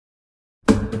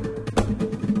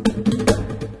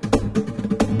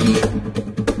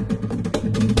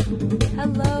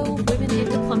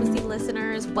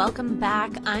welcome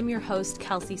back. I'm your host,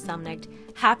 Kelsey Sumnicht.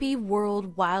 Happy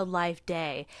World Wildlife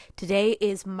Day. Today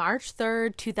is March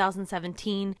 3rd,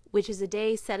 2017, which is a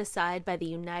day set aside by the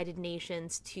United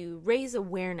Nations to raise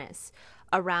awareness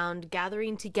around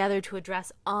gathering together to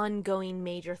address ongoing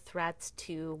major threats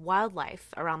to wildlife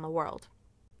around the world.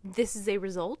 This is a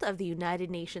result of the United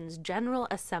Nations General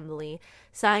Assembly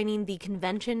signing the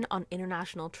Convention on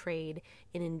International Trade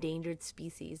in Endangered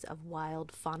Species of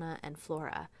Wild Fauna and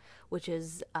Flora, which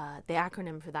is, the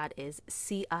acronym for that is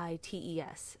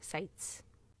CITES, CITES.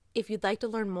 If you'd like to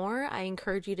learn more, I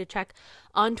encourage you to check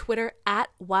on Twitter at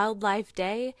Wildlife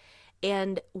Day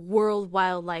and World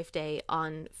Wildlife Day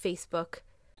on Facebook.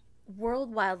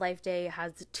 World Wildlife Day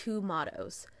has two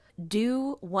mottos.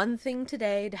 Do one thing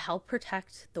today to help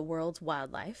protect the world's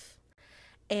wildlife,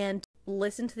 and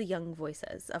listen to the young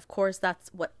voices. Of course,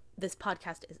 that's what this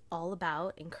podcast is all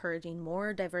about, encouraging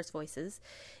more diverse voices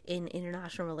in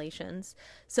international relations.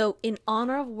 So in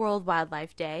honor of World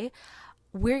Wildlife Day,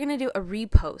 we're going to do a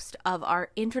repost of our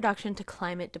Introduction to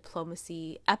Climate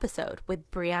Diplomacy episode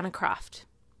with Brianna Croft.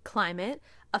 Climate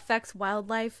affects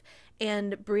wildlife,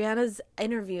 and Brianna's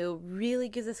interview really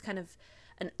gives us kind of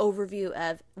an overview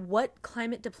of what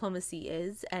climate diplomacy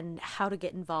is and how to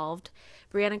get involved.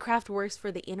 Brianna Croft works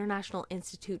for the International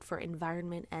Institute for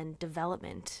Environment and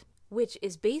Development, which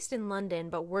is based in London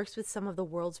but works with some of the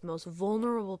world's most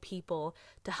vulnerable people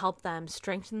to help them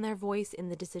strengthen their voice in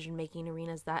the decision-making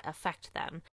arenas that affect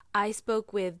them. I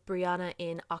spoke with Brianna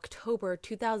in October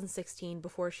 2016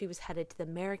 before she was headed to the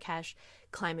Marrakesh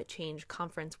Climate Change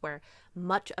Conference, where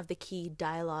much of the key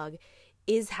dialogue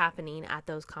is happening at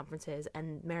those conferences,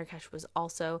 and Marrakesh was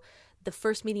also the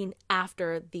first meeting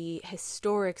after the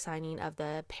historic signing of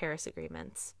the Paris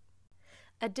Agreements.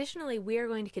 Additionally, we are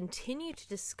going to continue to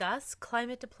discuss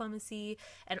climate diplomacy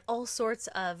and all sorts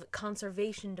of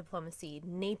conservation diplomacy,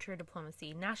 nature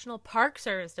diplomacy, national park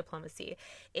service diplomacy.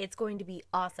 It's going to be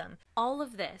awesome. All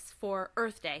of this for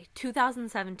Earth Day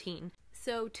 2017.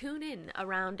 So tune in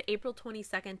around April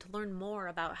 22nd to learn more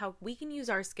about how we can use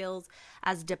our skills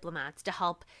as diplomats to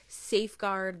help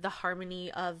safeguard the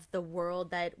harmony of the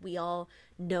world that we all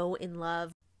know and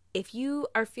love. If you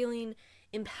are feeling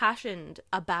impassioned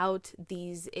about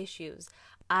these issues,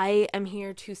 I am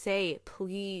here to say,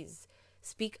 please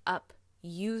speak up,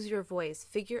 use your voice,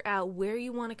 figure out where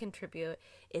you want to contribute.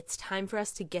 It's time for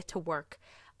us to get to work.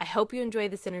 I hope you enjoy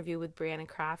this interview with Brianna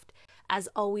Croft. As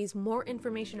always, more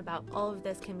information about all of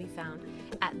this can be found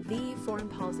at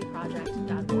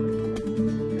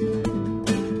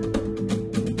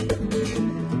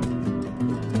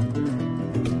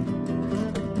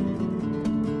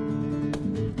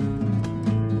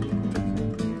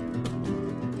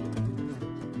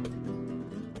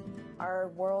Our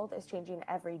world is changing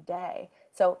every day,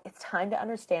 so it's time to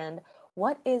understand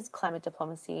what is climate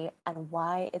diplomacy and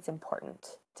why it's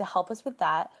important. To help us with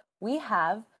that, we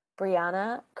have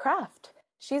Brianna Croft.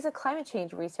 She's a climate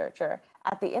change researcher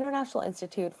at the International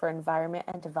Institute for Environment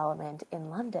and Development in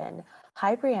London.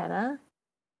 Hi, Brianna.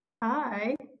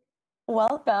 Hi.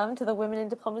 Welcome to the Women in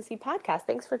Diplomacy podcast.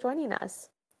 Thanks for joining us.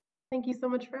 Thank you so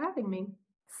much for having me.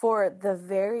 For the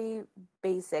very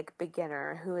basic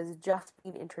beginner who is just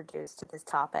being introduced to this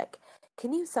topic,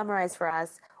 can you summarize for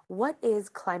us, what is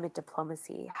climate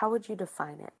diplomacy? How would you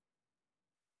define it?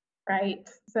 Right.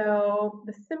 So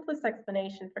the simplest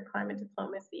explanation for climate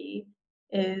diplomacy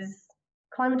is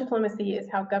how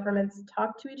governments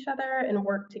talk to each other and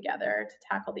work together to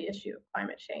tackle the issue of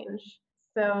climate change.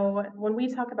 So when we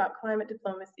talk about climate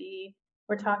diplomacy,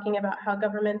 we're talking about how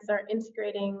governments are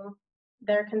integrating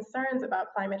their concerns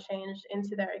about climate change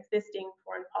into their existing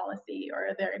foreign policy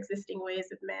or their existing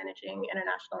ways of managing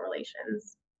international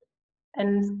relations.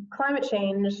 And climate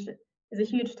change is a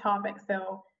huge topic,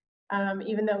 so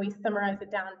even though we summarize it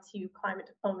down to climate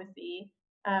diplomacy,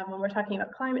 when we're talking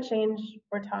about climate change,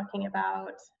 we're talking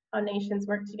about how nations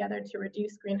work together to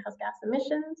reduce greenhouse gas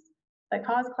emissions that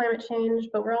cause climate change,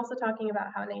 but we're also talking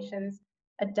about how nations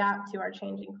adapt to our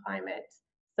changing climate.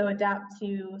 So adapt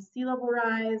to sea level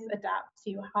rise, adapt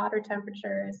to hotter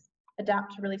temperatures,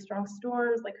 adapt to really strong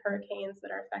storms like hurricanes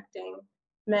that are affecting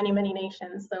many, many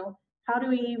nations. So how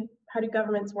do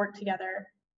governments work together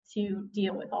to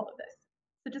deal with all of this?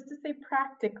 So just to say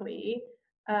practically,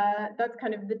 that's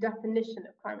kind of the definition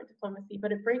of climate diplomacy,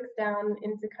 but it breaks down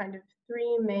into kind of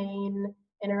three main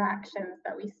interactions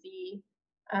that we see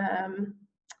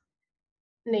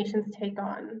nations take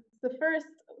on. So first,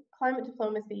 climate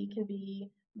diplomacy can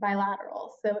be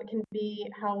bilateral. So it can be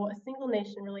how a single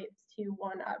nation relates to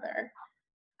one other.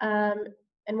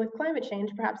 And with climate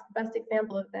change, perhaps the best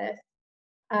example of this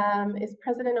is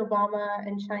President Obama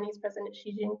and Chinese President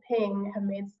Xi Jinping have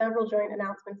made several joint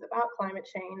announcements about climate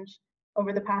change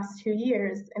over the past 2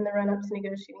 years in the run-up to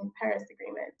negotiating the Paris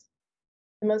Agreement.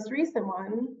 The most recent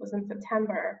one was in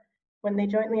September, when they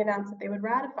jointly announced that they would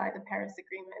ratify the Paris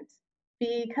Agreement.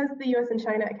 Because the US and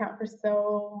China account for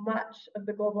so much of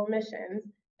the global emissions,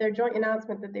 their joint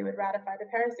announcement that they would ratify the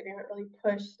Paris Agreement really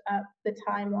pushed up the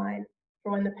timeline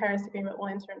for when the Paris Agreement will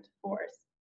enter into force.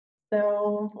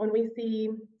 So when we see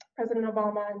President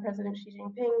Obama and President Xi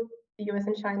Jinping, the US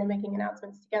and China making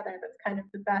announcements together, that's kind of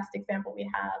the best example we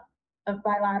have of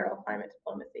bilateral climate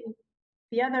diplomacy.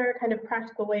 The other kind of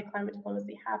practical way climate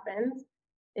diplomacy happens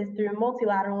is through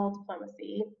multilateral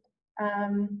diplomacy.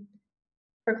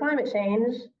 For climate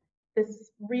change,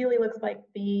 this really looks like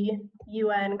the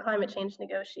UN climate change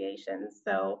negotiations.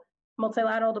 So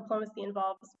multilateral diplomacy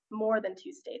involves more than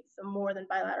two states, so more than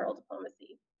bilateral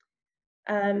diplomacy.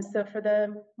 So for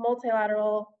the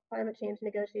multilateral climate change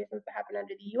negotiations that happen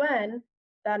under the UN,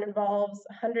 that involves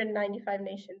 195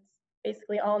 nations,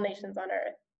 basically all nations on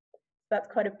Earth. So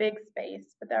that's quite a big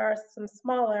space, but there are some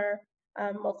smaller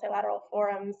multilateral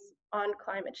forums on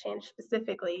climate change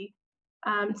specifically.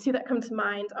 Two that come to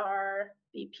mind are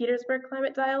the Petersburg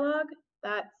Climate Dialogue.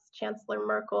 That's Chancellor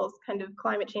Merkel's kind of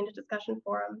climate change discussion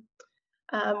forum,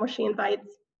 where she invites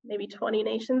maybe 20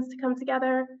 nations to come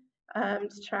together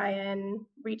to try and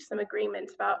reach some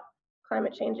agreement about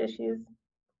climate change issues.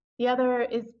 The other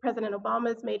is President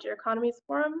Obama's Major Economies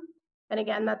Forum. And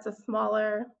again, that's a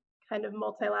smaller kind of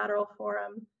multilateral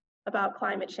forum about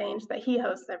climate change that he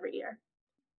hosts every year.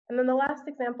 And then the last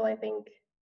example I think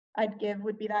I'd give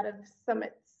would be that of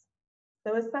summits.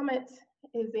 So a summit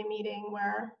is a meeting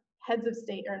where heads of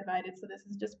state are invited. So this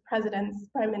is just presidents,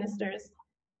 prime ministers,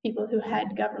 people who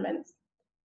head governments.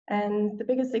 And the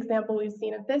biggest example we've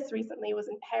seen of this recently was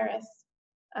in Paris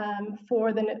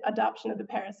for the adoption of the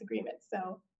Paris Agreement.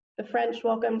 So the French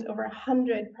welcomed over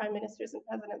 100 prime ministers and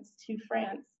presidents to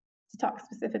France to talk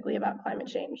specifically about climate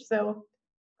change. So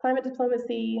climate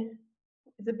diplomacy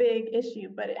is a big issue,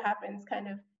 but it happens kind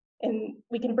of, and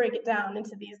we can break it down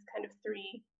into these kind of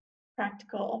three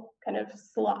practical kind of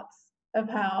slots of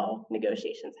how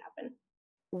negotiations happen.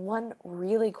 One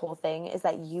really cool thing is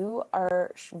that you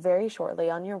are very shortly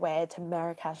on your way to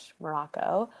Marrakesh,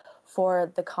 Morocco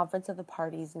for the Conference of the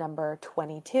Parties number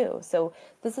 22. So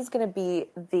this is going to be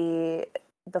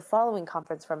the following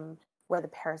conference from where the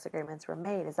Paris agreements were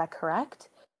made. Is that correct?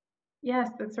 Yes,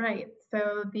 that's right.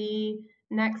 So the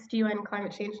next UN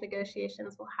climate change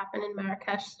negotiations will happen in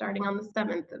Marrakesh starting on the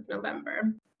 7th of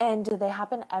November. And do they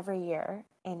happen every year,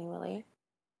 annually?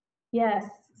 Yes.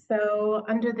 So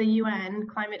under the UN,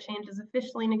 climate change is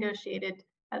officially negotiated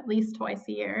at least twice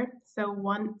a year. So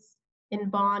once in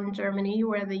Bonn, Germany,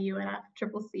 where the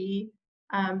UNFCCC,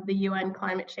 the UN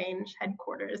climate change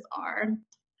headquarters are.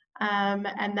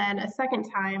 And then a second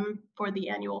time for the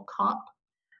annual COP,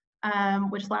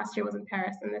 which last year was in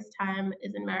Paris and this time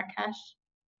is in Marrakesh.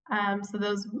 So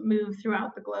those move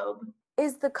throughout the globe.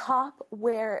 Is the COP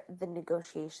where the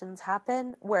negotiations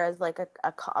happen, whereas like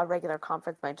a regular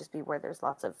conference might just be where there's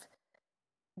lots of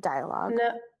dialogue?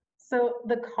 No, so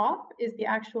the COP is the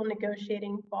actual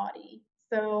negotiating body.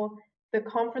 So the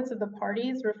Conference of the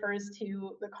Parties refers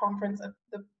to the conference of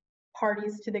the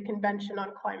parties to the Convention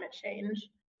on Climate Change.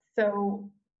 So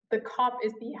the COP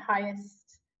is the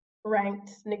highest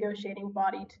ranked negotiating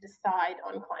body to decide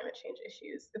on climate change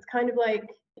issues. It's kind of like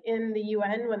in the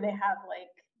UN when they have like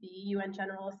the UN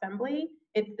General Assembly,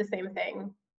 it's the same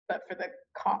thing, but for the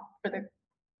COP, for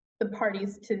the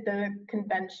parties to the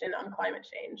Convention on Climate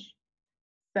Change.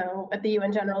 So at the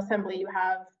UN General Assembly, you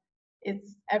have,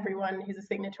 it's everyone who's a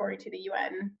signatory to the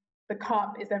UN. The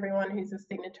COP is everyone who's a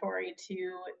signatory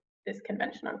to this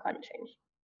Convention on Climate Change.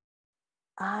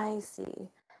 I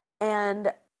see.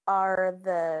 And are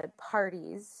the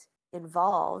parties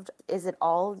involved, is it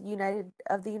all the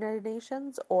United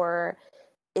Nations, or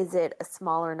is it a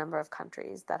smaller number of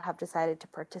countries that have decided to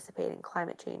participate in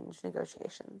climate change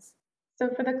negotiations? So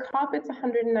for the COP, it's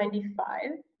 195,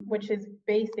 which is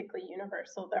basically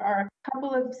universal. There are a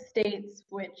couple of states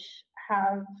which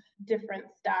have different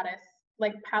status.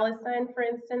 Like Palestine, for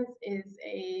instance, is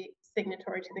a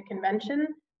signatory to the convention,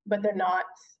 but they're not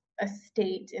a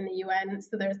state in the UN.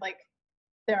 So there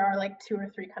are like 2 or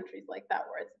 3 countries like that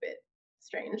where it's a bit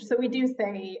strange. So we do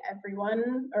say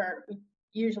everyone, or we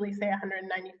usually say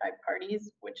 195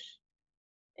 parties, which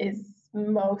is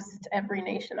most every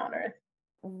nation on Earth.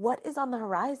 What is on the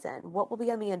horizon? What will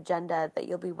be on the agenda that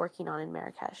you'll be working on in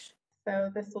Marrakesh? So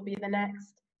this will be the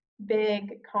next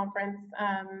big conference.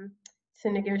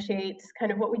 to negotiate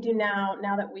kind of what we do now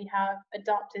that we have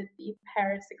adopted the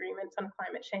Paris Agreement on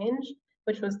climate change,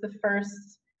 which was the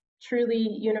first truly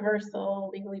universal,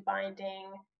 legally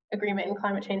binding agreement in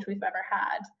climate change we've ever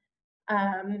had.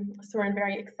 So we're in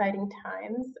very exciting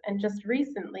times. And just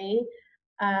recently,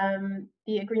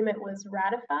 the agreement was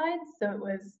ratified. So it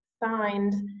was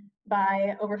signed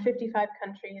by over 55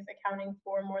 countries, accounting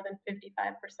for more than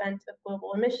 55% of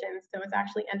global emissions. So it's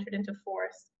actually entered into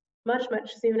force much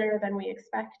sooner than we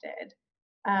expected.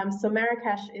 So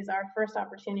Marrakesh is our first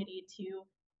opportunity to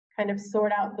kind of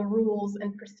sort out the rules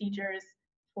and procedures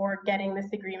for getting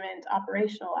this agreement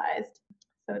operationalized.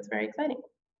 So it's very exciting.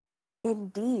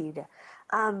 Indeed.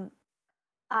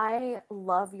 I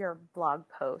love your blog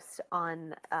post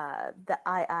on the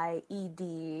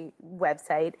IIED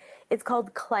website. It's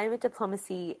called Climate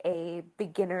Diplomacy, a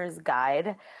Beginner's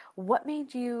Guide. What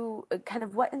made you,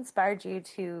 what inspired you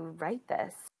to write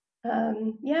this?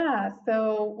 Yeah,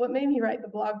 so what made me write the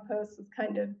blog post was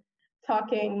kind of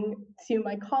talking to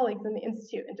my colleagues in the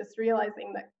Institute and just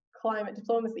realizing that climate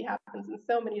diplomacy happens in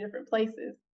so many different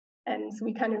places. And so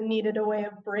we kind of needed a way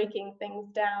of breaking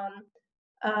things down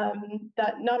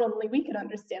that not only we could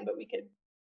understand, but we could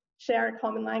share a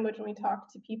common language when we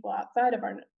talk to people outside of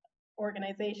our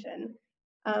organization.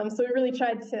 So we really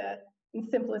tried to, in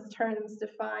simplest terms,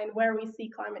 define where we see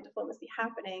climate diplomacy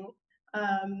happening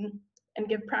and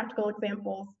give practical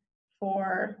examples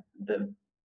for the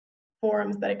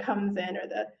forums that it comes in or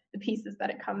the pieces that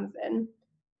it comes in.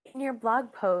 In your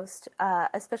blog post,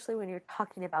 especially when you're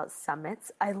talking about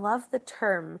summits, I love the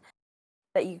term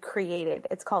that you created.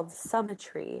 It's called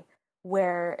symmetry,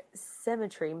 where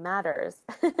symmetry matters.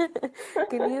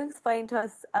 Can you explain to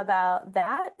us about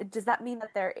that? Does that mean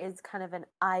that there is kind of an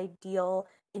ideal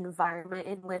environment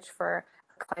in which for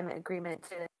a climate agreement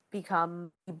to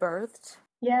become birthed?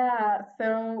 Yeah,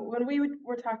 so when we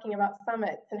were talking about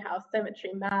summits and how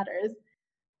symmetry matters,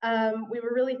 we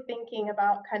were really thinking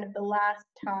about kind of the last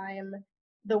time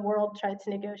the world tried to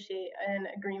negotiate an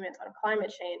agreement on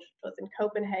climate change, which was in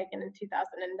Copenhagen in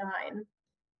 2009.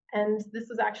 And this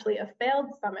was actually a failed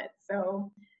summit.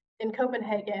 So in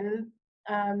Copenhagen,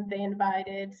 they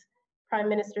invited prime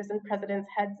ministers and presidents,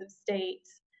 heads of state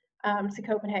to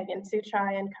Copenhagen to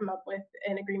try and come up with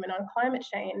an agreement on climate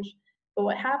change. But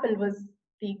what happened was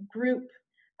the group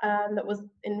that was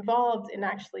involved in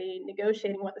actually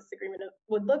negotiating what this agreement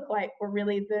would look like were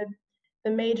really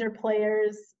the major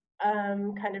players,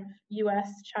 kind of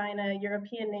US, China,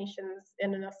 European nations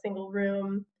in a single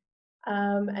room.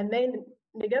 And they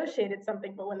negotiated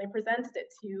something, but when they presented it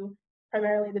to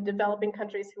primarily the developing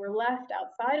countries who were left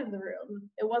outside of the room,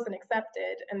 it wasn't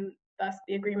accepted, and thus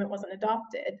the agreement wasn't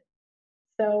adopted.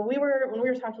 So when we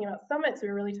were talking about summits, we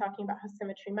were really talking about how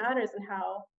symmetry matters and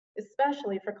how,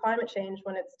 especially for climate change,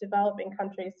 when it's developing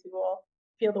countries who will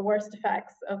feel the worst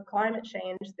effects of climate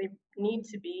change, they need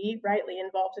to be rightly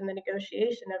involved in the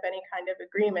negotiation of any kind of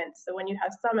agreement. So when you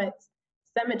have summits,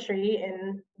 symmetry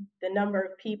in the number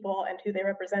of people and who they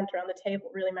represent around the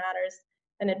table really matters.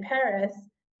 And in Paris,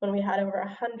 when we had over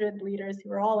 100 leaders who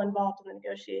were all involved in the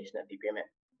negotiation of the agreement,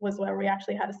 was where we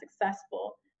actually had a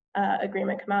successful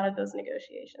agreement come out of those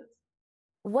negotiations.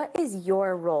 What is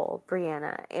your role,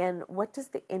 Brianna, and what does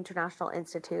the International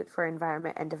Institute for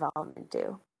Environment and Development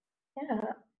do?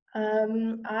 Yeah,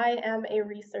 I am a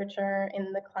researcher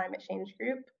in the climate change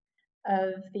group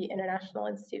of the International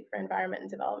Institute for Environment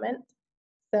and Development.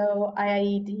 So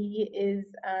IIED is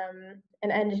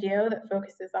an NGO that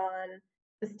focuses on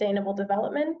sustainable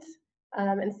development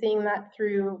and seeing that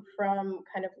through from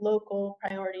kind of local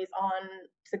priorities on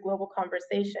to global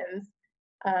conversations,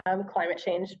 climate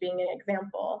change being an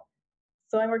example.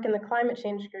 So I work in the climate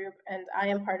change group and I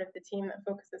am part of the team that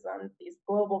focuses on these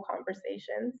global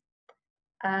conversations.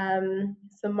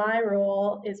 So my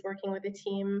role is working with a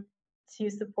team to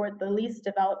support the least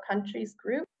developed countries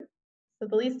group. So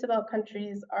the least developed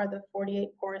countries are the 48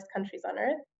 poorest countries on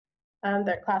Earth.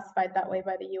 They're classified that way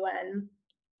by the UN.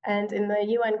 And in the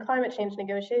UN climate change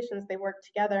negotiations, they work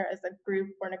together as a group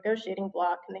or negotiating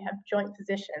bloc, and they have joint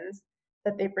positions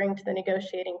that they bring to the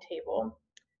negotiating table.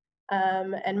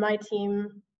 And my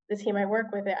team, the team I work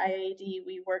with at IIED,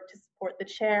 we work to support the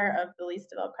chair of the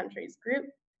least developed countries group.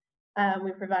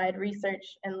 We provide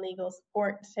research and legal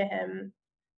support to him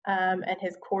and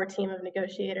his core team of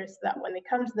negotiators so that when they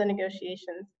come to the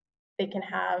negotiations, they can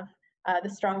have the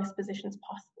strongest positions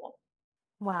possible.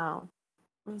 Wow,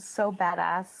 so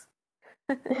badass.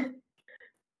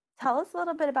 Tell us a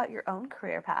little bit about your own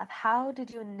career path. How did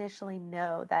you initially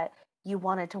know that you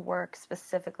wanted to work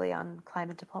specifically on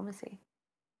climate diplomacy?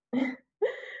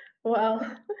 Well,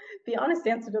 the honest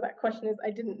answer to that question is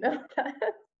I didn't know that.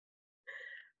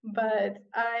 But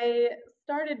my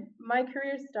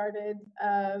career started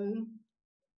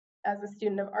as a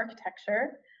student of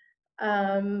architecture.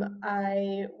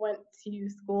 I went to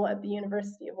school at the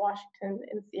University of Washington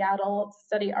in Seattle to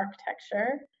study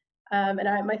architecture.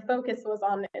 My focus was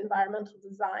on environmental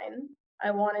design.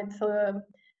 I wanted to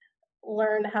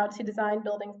learn how to design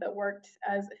buildings that worked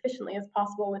as efficiently as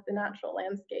possible with the natural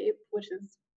landscape, which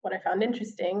is what I found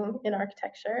interesting in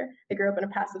architecture. I grew up in a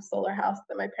passive solar house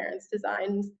that my parents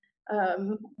designed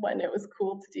when it was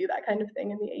cool to do that kind of thing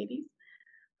in the 80s.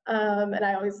 And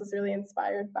I always was really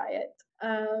inspired by it.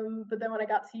 But then when I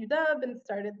got to UW and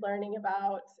started learning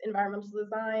about environmental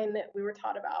design, we were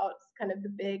taught about kind of the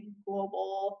big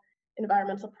global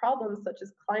environmental problems such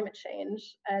as climate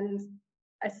change. And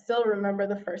I still remember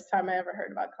the first time I ever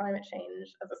heard about climate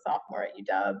change as a sophomore at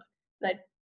UW. And I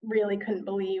really couldn't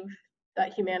believe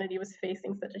that humanity was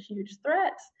facing such a huge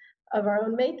threat of our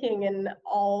own making and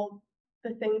all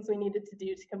the things we needed to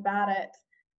do to combat it.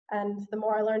 And the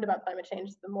more I learned about climate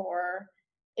change, the more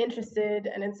interested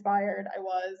and inspired I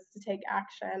was to take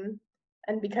action.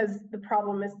 And because the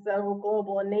problem is so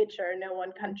global in nature, no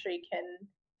one country can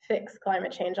fix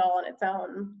climate change all on its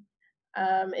own.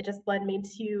 It just led me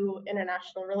to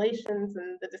international relations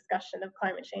and the discussion of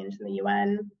climate change in the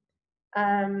UN,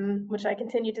 which I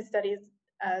continue to study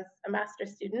as a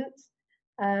master's student.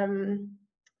 And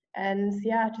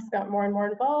yeah, just got more and more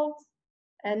involved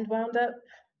and wound up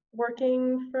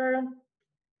working for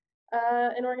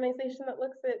an organization that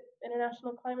looks at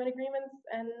international climate agreements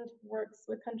and works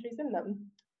with countries in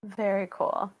them. Very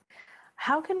cool.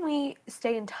 How can we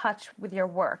stay in touch with your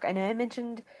work? I know I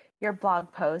mentioned your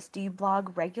blog post. Do you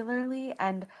blog regularly?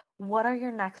 And what are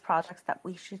your next projects that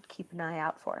we should keep an eye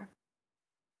out for?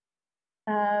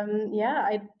 Yeah,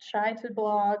 I try to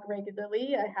blog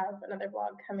regularly. I have another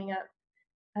blog coming up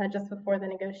just before the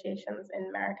negotiations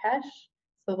in Marrakesh.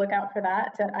 So look out for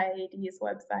that at IIED's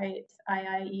website,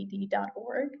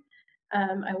 iied.org.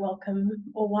 I welcome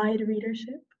a wide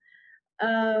readership.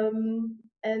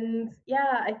 And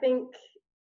yeah, I think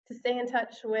to stay in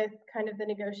touch with kind of the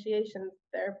negotiations,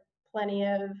 there are plenty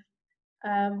of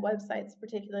websites,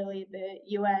 particularly the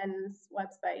UN's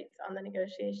website on the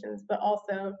negotiations, but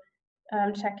also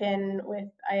check in with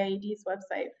IIED's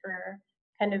website for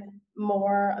kind of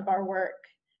more of our work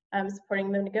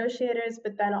supporting the negotiators,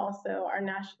 but then also our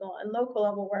national and local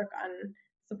level work on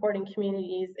supporting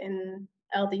communities in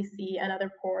LDC and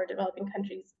other poor developing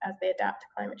countries as they adapt to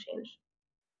climate change.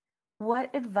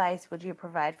 What advice would you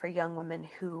provide for young women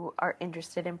who are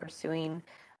interested in pursuing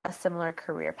a similar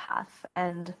career path?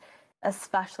 And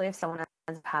especially if someone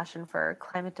has a passion for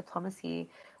climate diplomacy,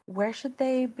 where should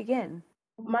they begin?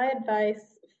 My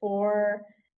advice for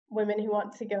women who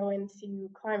want to go into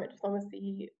climate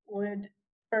diplomacy would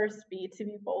first be to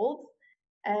be bold,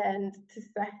 and to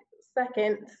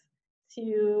second,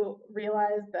 to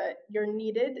realize that you're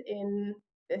needed in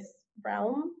this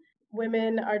realm.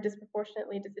 Women are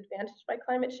disproportionately disadvantaged by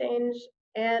climate change,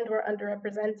 and we're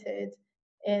underrepresented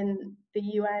in the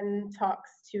UN talks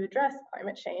to address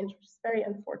climate change, which is very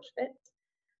unfortunate.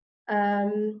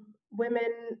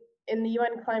 Women in the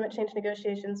UN climate change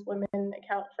negotiations, women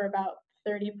account for about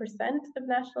 30% of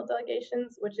national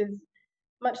delegations, which is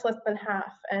much less than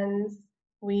half. And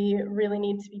we really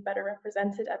need to be better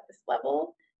represented at this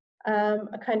level.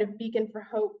 A kind of beacon for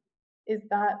hope is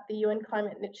that the UN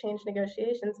climate change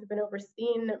negotiations have been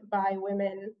overseen by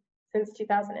women since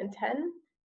 2010.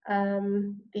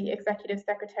 The executive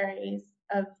secretaries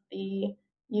of the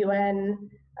UN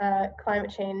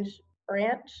climate change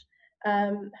branch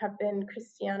have been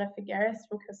Christiana Figueres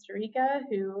from Costa Rica,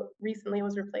 who recently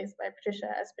was replaced by Patricia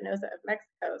Espinosa of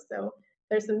Mexico. So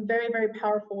there's some very, very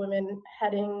powerful women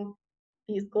heading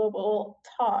these global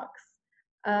talks.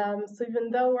 So even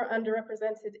though we're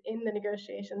underrepresented in the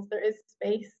negotiations, there is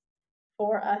space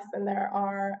for us, and there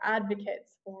are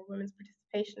advocates for women's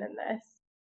participation in this.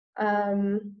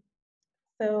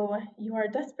 So you are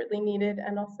desperately needed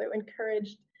and also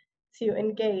encouraged to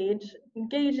engage.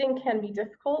 Engaging can be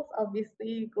difficult.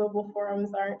 Obviously, global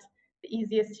forums aren't the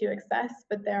easiest to access,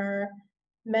 but there are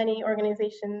many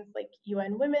organizations like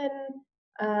UN Women,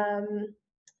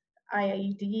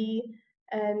 IIED,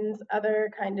 and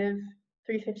other kind of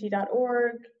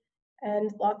 350.org,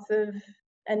 and lots of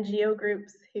NGO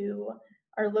groups who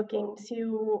are looking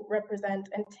to represent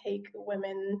and take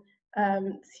women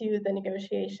to the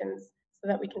negotiations so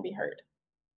that we can be heard.